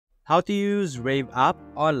How to use Rave app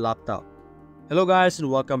on laptop. Hello guys and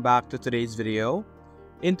welcome back to today's video.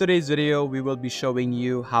 In today's video, we will be showing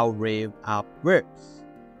you how Rave app works.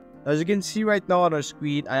 As you can see right now on our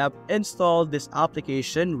screen, I have installed this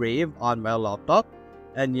application Rave on my laptop.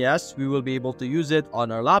 And yes, we will be able to use it on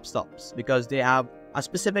our laptops because they have a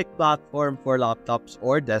specific platform for laptops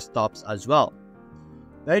or desktops as well.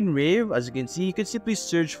 Now in Rave, as you can see, you can simply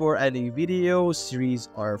search for any video, series,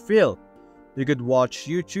 or film. You could watch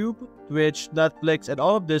YouTube, Twitch, Netflix, and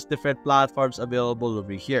all of these different platforms available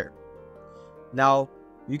over here. Now,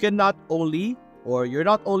 you're not only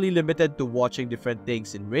limited to watching different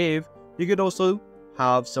things in Rave, you can also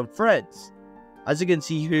have some friends. As you can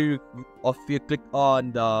see here, if you click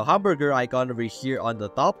on the hamburger icon over here on the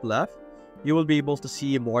top left, you will be able to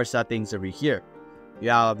see more settings over here. You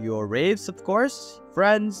have your Raves, of course,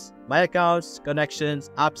 friends, my accounts,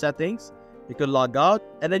 connections, app settings. You can log out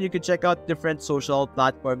and then you can check out different social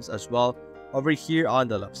platforms as well over here on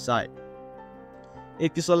the left side.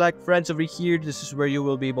 If you select friends over here, this is where you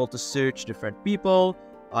will be able to search different people.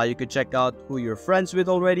 You can check out who you're friends with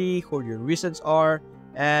already, who your recents are,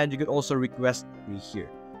 and you can also request over here.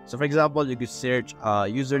 So for example, you could search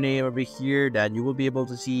username over here, then you will be able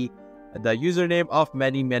to see the username of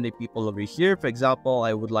many people over here. For example,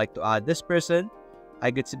 I would like to add this person. I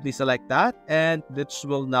could simply select that and this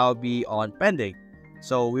will now be on pending.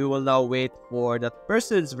 So we will now wait for that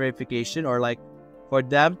person's verification or for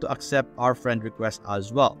them to accept our friend request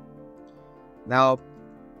as well. Now,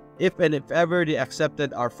 if ever they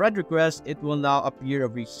accepted our friend request, it will now appear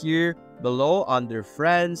over here below under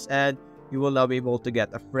friends and you will now be able to get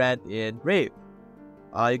a friend in Rave.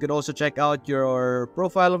 You can also check out your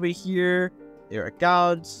profile over here, your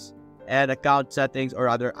accounts, and account settings or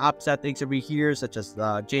other app settings over here, such as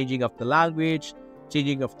the changing of the language,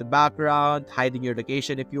 changing of the background, hiding your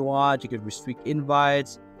location if you want. You could restrict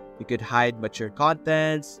invites, you could hide mature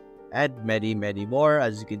contents, and many more.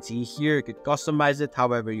 As you can see here, you could customize it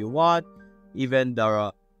however you want, even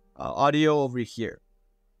the audio over here.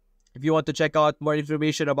 If you want to check out more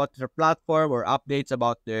information about their platform or updates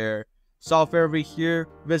about their software over here,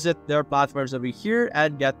 visit their platforms over here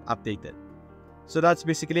and get updated. So that's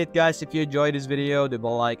basically it guys. If you enjoyed this video, leave a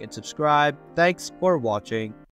like and subscribe. Thanks for watching.